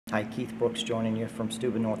Hi, Keith Brooks joining you from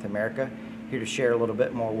Stubben, North America. Here to share a little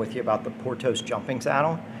bit more with you about the Portos jumping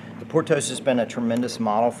saddle. The Portos has been a tremendous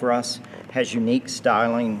model for us, has unique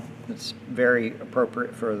styling that's very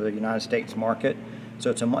appropriate for the United States market.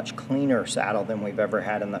 So it's a much cleaner saddle than we've ever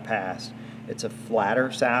had in the past. It's a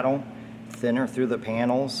flatter saddle, thinner through the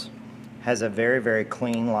panels, has a very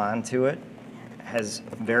clean line to it, has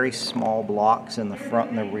very small blocks in the front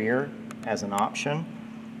and the rear as an option,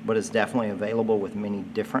 but is definitely available with many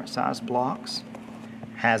different size blocks.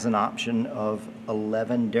 Has an option of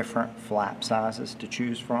 11 different flap sizes to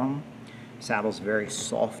choose from. Saddle's very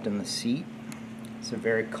soft in the seat. It's a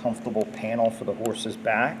very comfortable panel for the horse's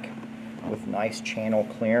back with nice channel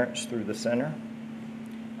clearance through the center.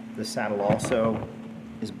 The saddle also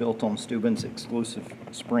is built on Stubben's exclusive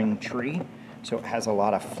spring tree, so it has a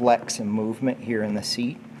lot of flex and movement here in the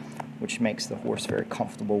seat, which makes the horse very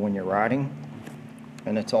comfortable when you're riding.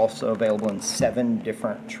 And it's also available in 7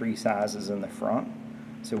 different tree sizes in the front,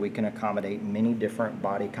 so we can accommodate many different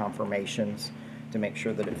body conformations to make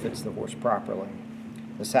sure that it fits the horse properly.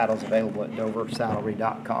 The saddle is available at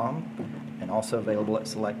doversaddlery.com and also available at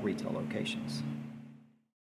select retail locations.